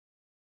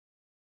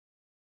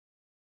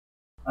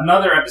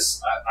Another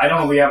episode. I don't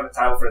know if we have a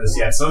title for this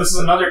yet. So this is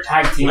another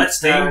tag team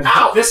thing.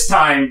 This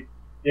time,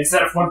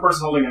 instead of one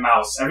person holding the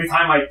mouse, every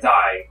time I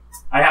die,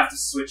 I have to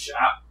switch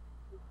out.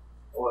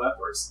 Oh, that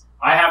works.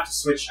 I have to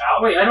switch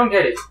out. Wait, I don't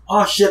get it.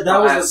 Oh shit, that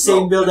was the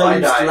same build I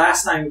used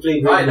last time we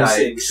played Rainbow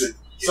Six.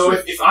 So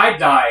if I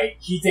die,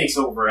 he takes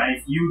over,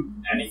 and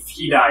if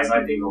he dies,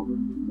 I take over.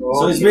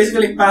 So it's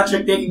basically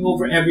Patrick taking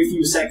over every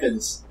few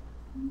seconds.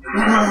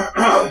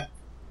 No,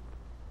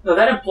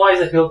 that implies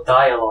that he'll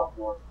die a lot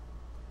more.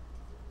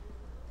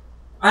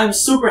 I'm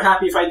super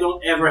happy if I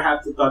don't ever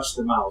have to touch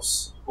the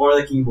mouse or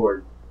the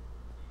keyboard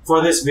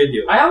for this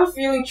video. I have a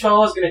feeling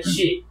Chala's gonna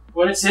cheat.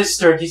 When it's his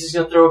turn, he's just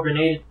gonna throw a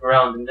grenade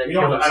around and then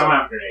kill himself. I don't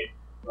have a grenade.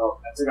 Well,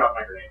 I took out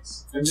my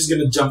grenades. I'm just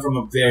gonna jump from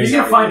a very He's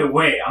gonna find a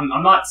way. I'm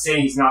not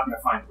saying he's not gonna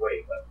find a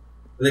way, but...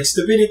 Like,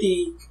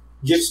 stupidity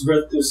gives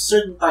birth to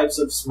certain types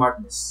of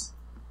smartness.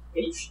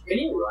 Can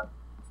you run?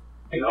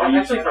 No, I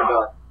actually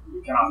forgot.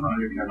 You cannot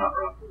run. You cannot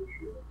run.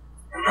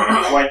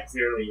 Quite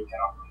clearly, you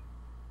cannot run.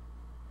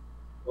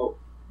 Oh.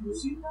 I don't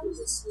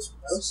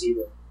see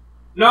them.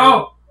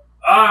 No!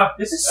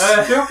 This is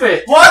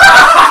stupid.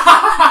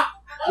 What?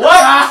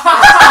 What?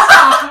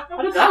 How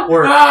did that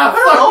work?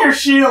 Fuck your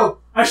shield!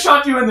 I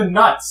shot you in the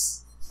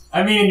nuts.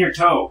 I mean in your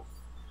toe.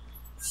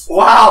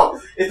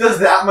 Wow! It does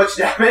that much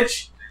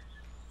damage?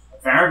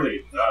 Apparently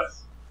it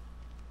does.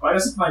 Why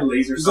doesn't my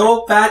laser sight...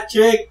 Go,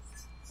 Patrick!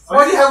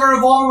 Why do you have a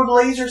revolver with a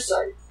laser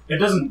sight? It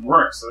doesn't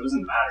work, so it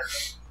doesn't matter.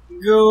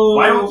 Go!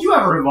 Why don't you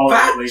have a revolver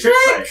with a laser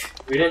sight?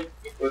 We didn't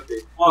equip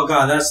it. Oh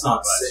god, that's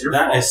not safe.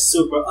 That is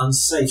super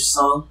unsafe,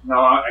 son. No,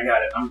 I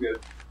got it. I'm good.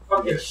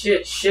 Fucking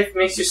shit. Shift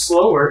makes you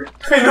slower.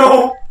 I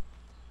know!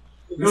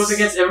 It goes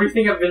against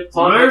everything I've been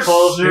taught by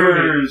Call of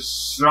Duty.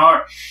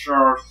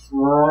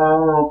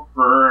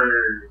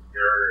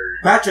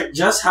 Patrick,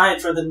 just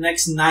hide for the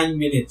next 9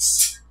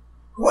 minutes.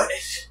 What?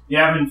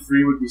 Yavin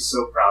Free would be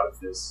so proud of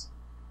this.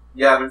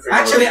 Yavin Free.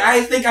 Actually,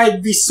 I think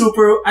I'd be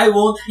super...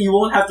 You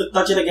won't have to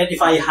touch it again if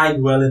I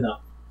hide well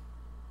enough.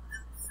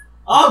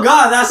 Oh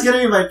god, that's gonna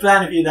be my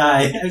plan if you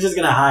die. I'm just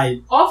gonna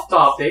hide. Off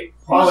topic.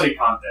 Quality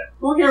content.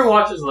 Who here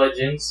watches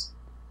Legends?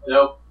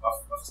 Nope.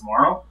 Of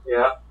tomorrow?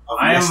 Yeah.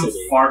 I am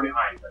far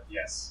behind, but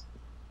yes.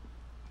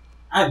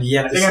 I've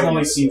yet I think I've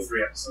only seen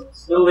 3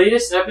 episodes. The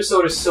latest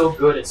episode is so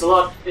good. It's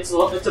a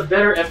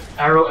better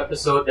Arrow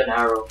episode than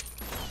Arrow.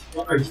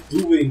 What are you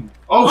doing?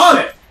 Oh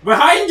shit!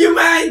 Behind you,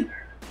 man!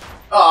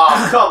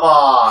 Oh, come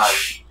on!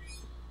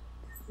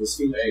 This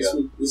week,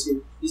 this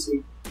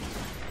week.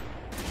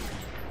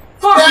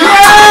 Fuck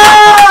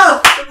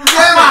yeah!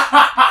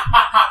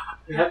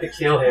 You have to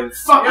kill him.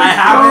 Fuck! I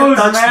haven't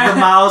touched the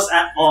mouse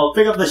at all.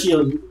 Pick up the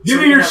shield.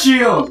 Give me your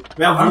shield!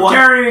 We have I'm one.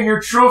 carrying your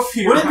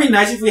trophy. Would it be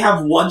nice if we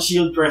have one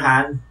shield per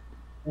hand?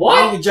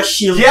 What? We just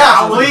shield.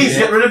 Yeah, please,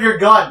 get rid of your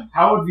gun.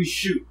 How would we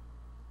shoot?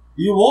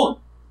 You won't.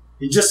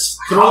 You just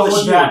throw the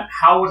shield.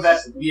 How would that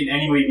be in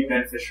any way be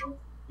beneficial?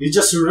 You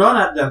just run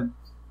at them.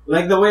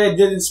 Like the way I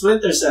did in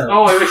Splinter Cell.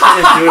 Oh, I wish I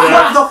didn't do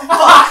that. What the fuck?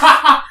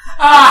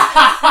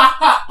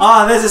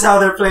 Oh, this is how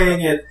they're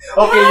playing it.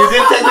 Okay, you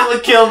didn't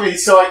technically kill me,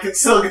 so I can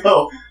still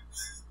go.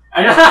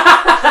 You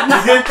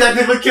didn't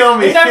technically kill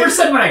me. I never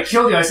said when I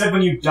killed you, I said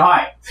when you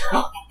die.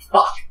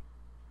 Fuck.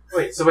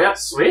 Wait, so we have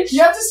to switch?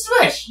 You have to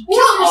switch. You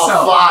kill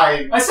yourself. Oh,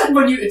 fine. I said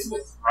when you... It's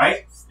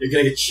right? You're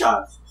gonna get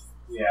shot.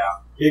 Yeah.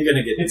 You're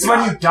gonna get It's shot.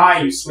 when you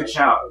die, you switch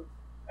out.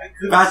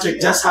 Patrick,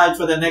 just hide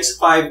for the next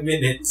 5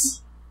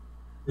 minutes.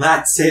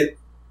 That's it.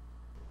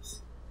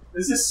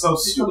 This is so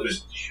stupid.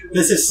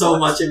 This is so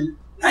much.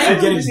 I'm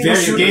getting very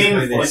This game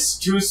with this. is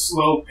too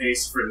slow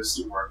paced for this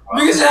to work well.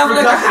 Because you have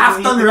like a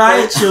half-ton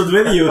riot shield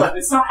with you.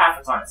 It's not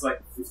half a ton, it's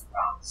like 50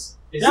 pounds.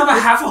 You have a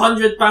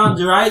 100-pound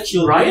riot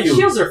shield Riot with you.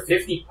 shields are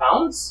 50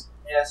 pounds?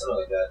 Yeah, something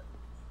like that.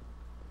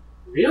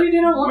 Really?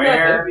 They don't look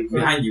that heavy.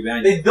 Behind you,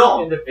 behind you. They In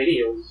don't. the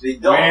videos. They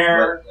don't.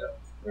 Where?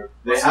 But,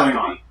 they What's have going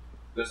to on? be.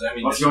 Because, I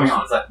mean, What's this going person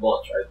on? is like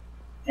bullets, right?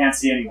 Can't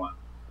see anyone.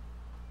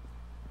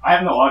 I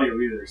have no audio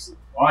either. So,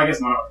 well, I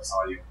guess none of us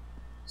audio.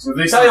 So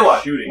they Tell you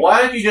what, shooting.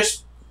 why don't you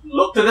just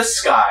look to the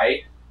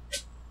sky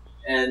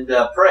and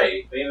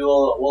pray? Maybe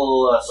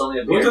we'll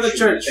suddenly appear Go to the and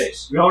shoot you in church.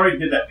 face. We already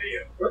did that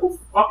video. Where the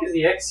fuck is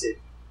the exit?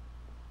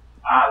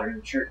 Ah, they're in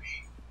the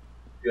church.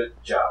 Good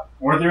job.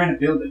 Or they're in a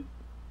building.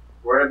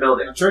 We're in a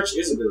building. A church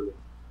is a building.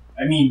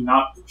 I mean,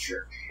 not the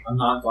church. A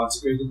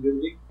non-consecrated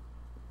building.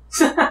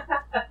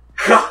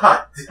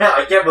 God damn,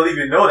 I can't believe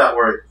you know that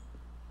word.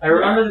 I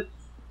remember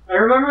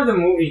the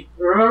movie.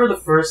 I remember the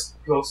first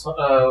Ghost.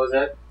 Was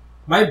that?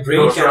 My brain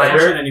Ghost can't Rider?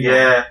 function anymore.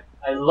 Yeah.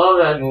 I love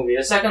that movie.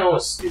 The second one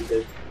was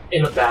stupid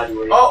in a bad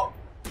way. Oh!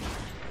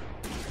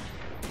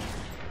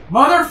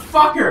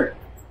 Motherfucker!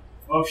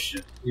 Oh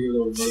shit. You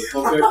little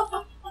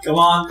motherfucker. Come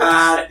on,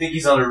 Pat. I think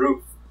he's on the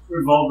roof.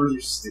 Revolvers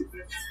are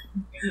stupid.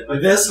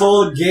 This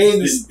whole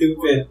game is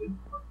stupid.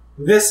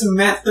 This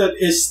method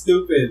is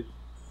stupid.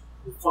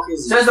 The fuck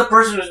is Says this? the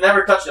person who's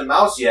never touched a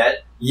mouse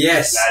yet.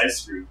 Yes. That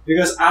is true.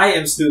 Because I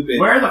am stupid.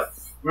 Where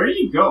do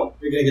you go?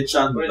 You're gonna get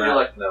shot in What the do you back.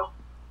 like to know?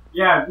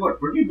 Yeah, look,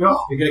 where do you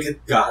go? You're gonna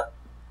get got.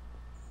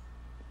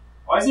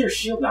 Why is there a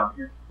shield down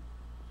here?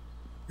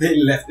 They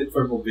left it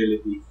for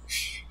mobility.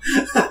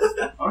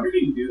 How did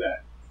you do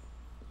that?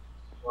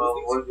 Well,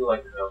 what would you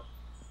like to know?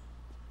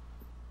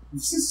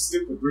 This is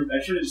stupid.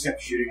 I should have just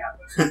kept shooting at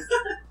them.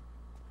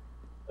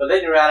 But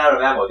then you ran out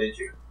of ammo, didn't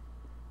you?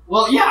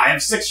 Well, yeah, I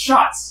have 6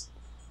 shots.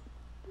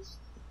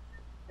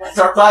 That's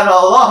our plan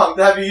all along,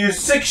 to have you use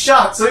 6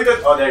 shots so you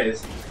could. Oh, there it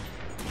is.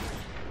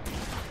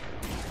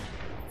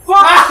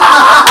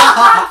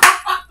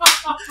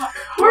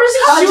 Where's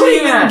he How'd you shooting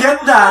even at?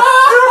 get that? I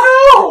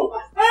don't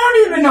know! I don't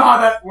even know how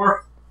that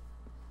works.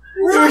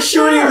 You were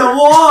shooting the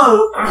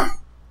wall!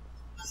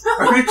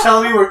 Are you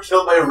telling me we're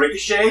killed by a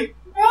ricochet?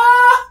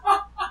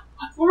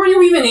 What were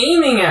you even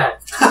aiming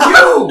at?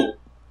 You!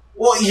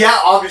 Well, yeah,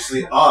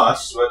 obviously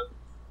us, but.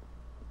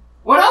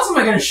 What else am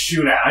I gonna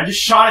shoot at? I just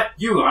shot at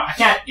you. I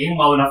can't aim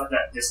well enough at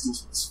that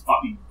distance with this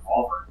fucking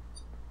revolver.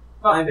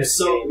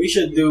 So, we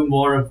should do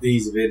more of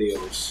these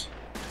videos.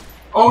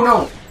 Oh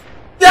no!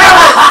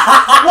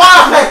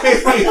 Why?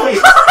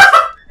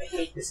 I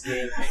hate this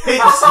game.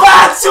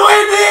 That's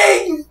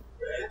winning!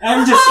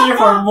 I'm just here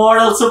for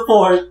moral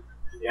support.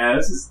 Yeah,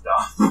 this is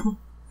dumb.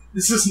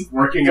 This isn't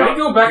working Can out.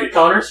 we go back to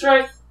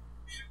Counter-Strike?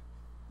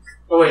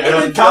 Oh wait, I In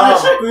don't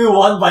Counter-Strike, we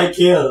won by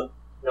kill.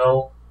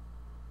 know.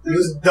 This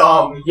is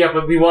dumb. Yeah,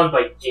 but we won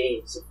by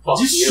game, so fuck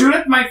Just you. shoot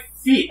at my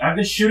feet. I've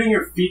been shooting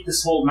your feet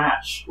this whole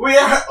match. We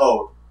are.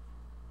 Oh.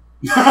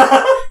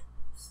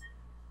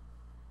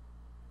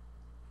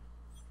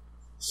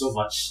 So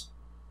much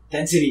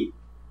intensity.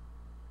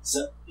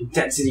 So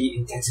intensity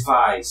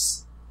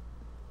intensifies.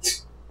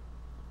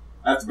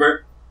 I have to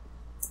burp.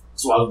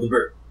 Swallow the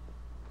burp.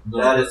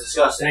 That is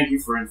disgusting. Thank you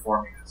for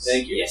informing us.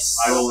 Thank you. Yes.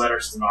 I will let our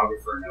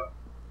stenographer know.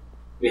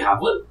 We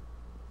have one.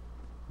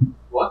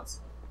 What?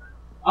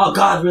 Oh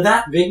god, we're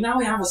that big now?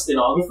 We have a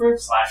stenographer? /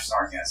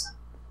 sarcasm.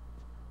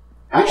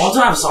 We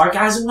also have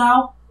sarcasm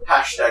now?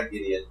 Hashtag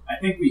idiot. I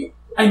think we.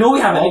 I know we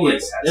have an Always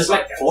idiot. had There's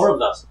like sarcasm. 4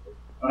 of us.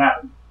 What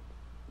happened?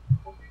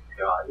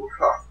 God, we're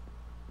off.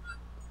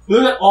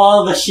 Look at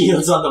all the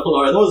shields on the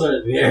floor. Those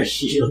are their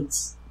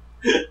shields.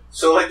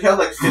 So, like, you have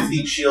like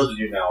 15 shields with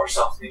you now or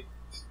something.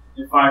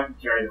 If I can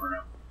carry them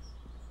around.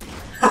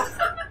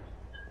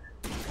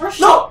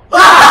 No!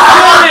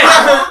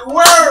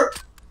 Where?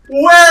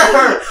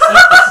 Where?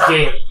 This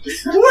game.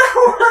 Where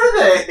were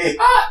they?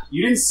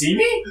 You didn't see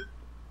me?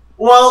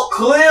 Well,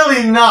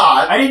 clearly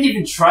not. I didn't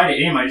even try to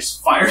aim. I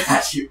just fired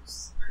at you.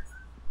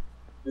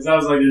 Because I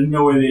was like, there's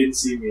no way they didn't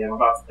see me. I'm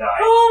about to die.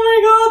 Oh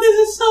my god, this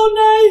is so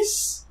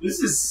nice! This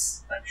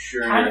is I'm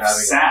sure kind you're of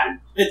having. sad.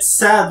 It's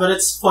sad, but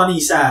it's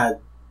funny sad.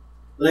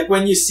 Like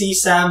when you see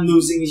Sam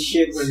losing his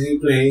shit when we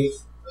play,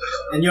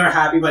 and you're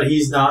happy but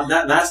he's not,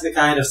 that's the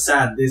kind of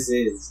sad this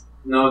is.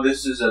 No,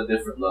 this is a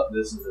different love.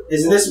 This is.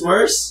 Is this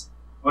worse?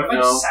 What if I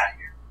No. just sat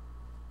here?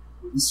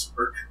 Would this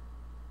work?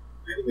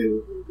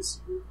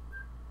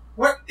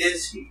 What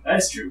is he? That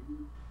is true.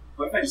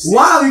 What if I just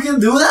Wow, you can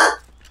do that?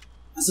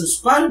 That's some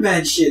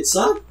Spider-Man shit,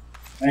 son.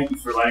 Thank you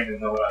for letting me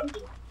know what I'm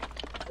doing.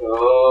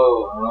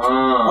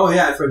 Oh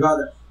yeah, I forgot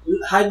that.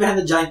 Hide behind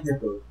the giant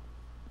nipple.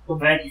 Well,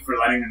 thank you for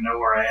letting them know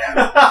where I am.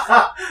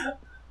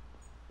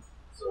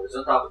 So it's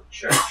on top of the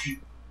church.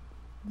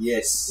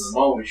 Yes. So the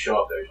moment we show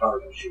up there, he's probably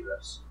going to shoot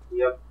us.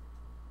 Yep.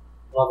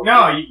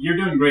 No, you're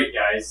doing great,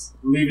 guys.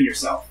 Believe in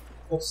yourself.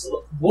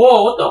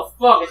 Whoa, what the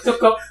fuck? It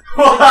took up.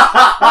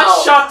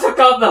 That shot took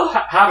out the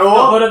half of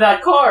the hood of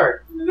that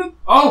car.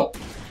 Oh!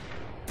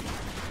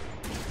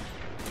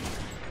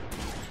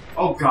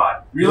 Oh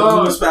god.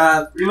 Reload! Reload,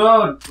 Pat.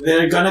 Reload!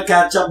 They're gonna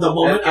catch up the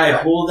moment I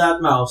Okay. hold that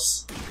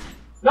mouse.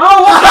 No!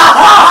 What the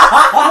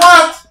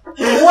What?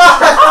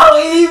 What? How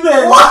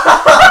even?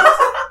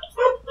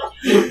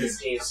 This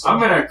game's so I'm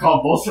gonna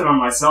call bullshit on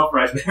myself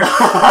right there.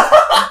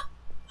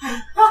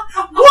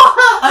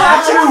 I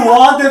actually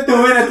wanted to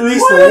win at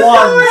least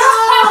once.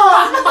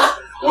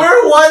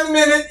 We're 1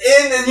 minute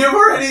in and you've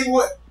already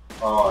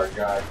oh my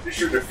god. Just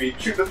shoot the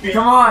feet. Shoot the feet.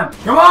 Come on!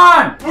 Come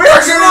on!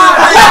 We're shooting your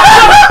feet!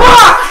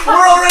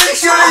 We're already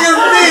shooting your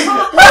feet!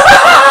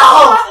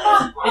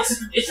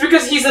 It's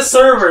because he's a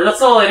server,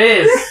 that's all it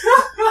is.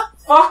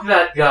 Fuck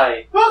that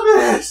guy. Fuck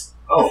this!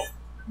 Oh.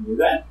 Can you do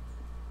that?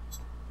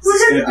 We're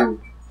This is gonna gonna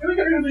do. Can we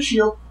get rid of the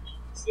shield?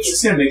 Is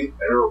this gonna make it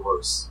better or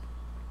worse?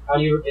 How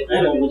do you?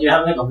 I know, but you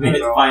have like a minute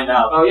to find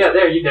out. Oh yeah,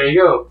 there you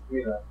go.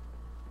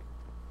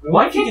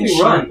 Why can't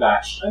we run?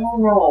 Bash. I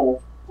don't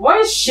know. Why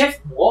is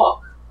shift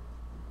walk?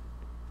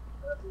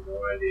 I have no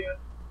idea.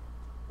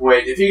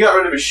 Wait, if he got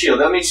rid of his shield,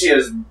 that means he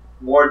has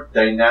more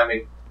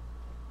dynamic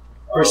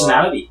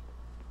Personality.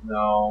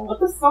 No. What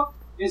the fuck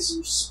is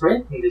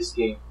sprint in this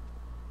game?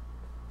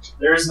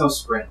 There is no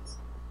sprint.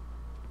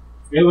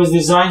 It was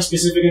designed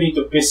specifically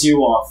to piss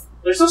you off.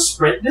 There's no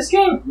sprint in this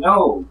game.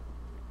 No.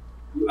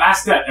 You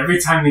ask that every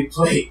time we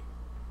play.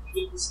 I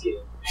hate this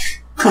game.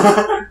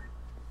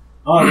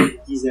 Oh,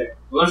 he's there.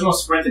 Well, there's no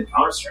sprint in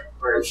Counter-Strike.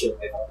 Oh shit,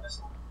 I found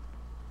this.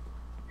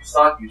 You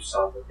thought you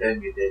saw, but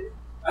then you didn't.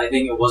 I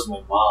think it was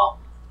my mom.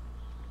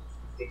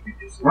 I think you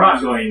just. We're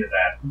not going into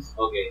that.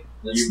 Okay,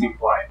 let's You be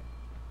quiet.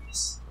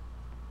 Yes.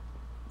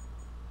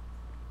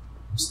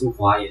 I'm still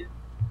quiet.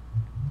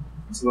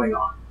 What's going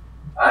on?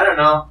 I don't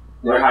know.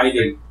 They're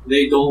hiding.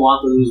 They don't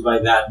want to lose by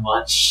that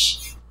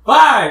much.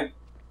 5,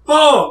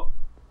 4,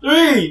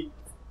 3,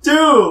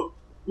 2,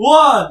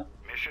 1.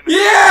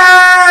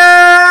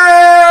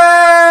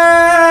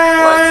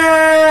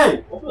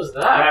 Yay! What was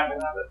that?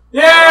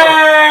 Yay!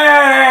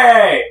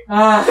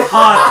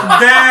 Hot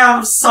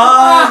damn,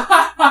 son!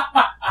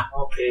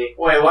 Okay.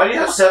 Wait, why do you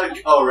have 7?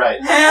 Oh,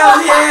 right.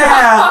 Hell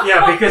yeah!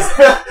 Yeah, because I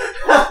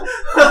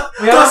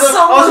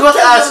was about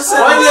to ask,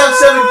 why do you have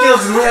 7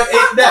 kills and we have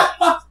 8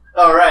 deaths?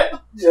 Alright.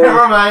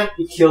 Never mind.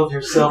 He killed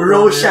herself.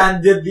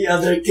 Roshan did the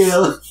other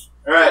kill.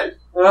 Alright.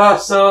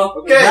 So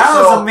Okay, That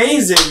so was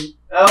amazing.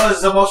 that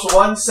was the most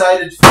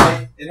one-sided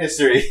fight in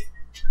history.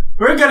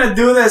 We're gonna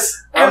do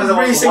this That was the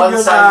every most single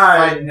one-sided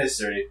fight time. in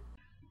history.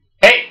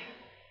 Hey,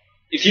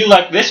 if you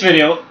like this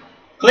video,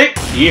 click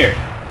here.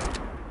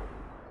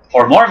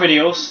 For more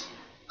videos,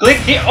 click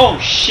here. Oh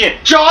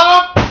shit! Shut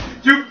up!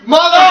 You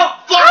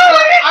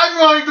motherfucker! I'm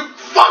going to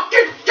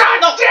fucking...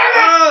 God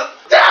damn it!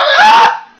 Damn it!